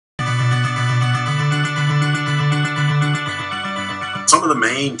the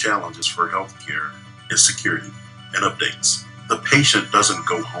main challenges for healthcare is security and updates. The patient doesn't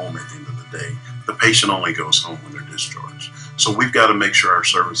go home at the end of the day. The patient only goes home when they're discharged. So we've got to make sure our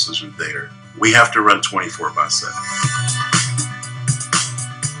services are there. We have to run 24/7.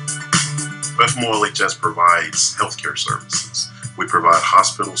 FMOLHS provides healthcare services. We provide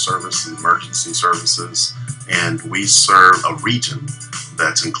hospital services, emergency services, and we serve a region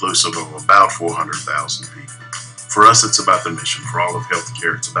that's inclusive of about 400,000 people. For us, it's about the mission. For all of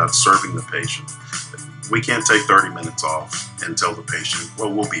healthcare, it's about serving the patient. We can't take 30 minutes off and tell the patient,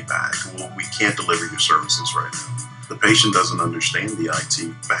 well, we'll be back. Well, we can't deliver your services right now. The patient doesn't understand the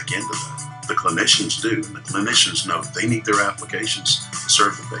IT back end of that. The clinicians do, and the clinicians know they need their applications to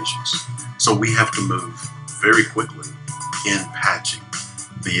serve the patients. So we have to move very quickly in patching.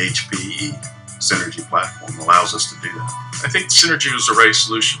 The HPE Synergy platform allows us to do that. I think Synergy was the right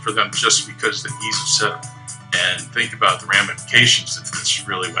solution for them just because of the ease of setup. And think about the ramifications if this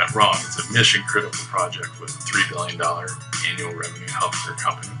really went wrong. It's a mission critical project with a $3 billion annual revenue healthcare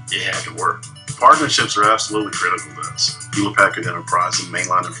company. It had to work. Partnerships are absolutely critical to us. Hewlett-Packard Enterprise and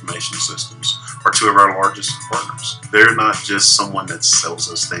Mainline Information Systems are two of our largest partners. They're not just someone that sells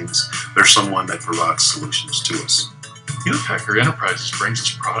us things, they're someone that provides solutions to us. Hewlett-Packard Enterprises brings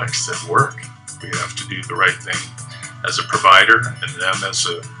us products that work. We have to do the right thing as a provider and them as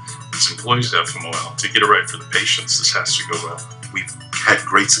employees of FMOL to get it right for the patients. This has to go well. We've had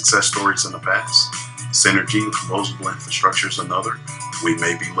great success stories in the past. Synergy, composable infrastructure is another. We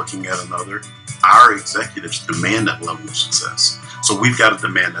may be looking at another. Our executives demand that level of success. So we've got to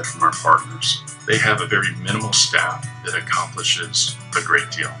demand that from our partners. They have a very minimal staff that accomplishes a great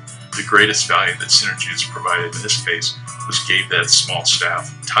deal. The greatest value that Synergy has provided in this case was gave that small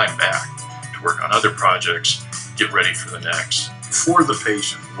staff time back to work on other projects, get ready for the next. For the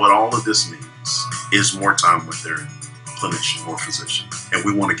patient, what all of this means is more time with their clinician or physician. And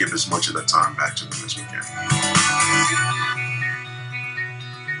we want to give as much of that time back to them as we can.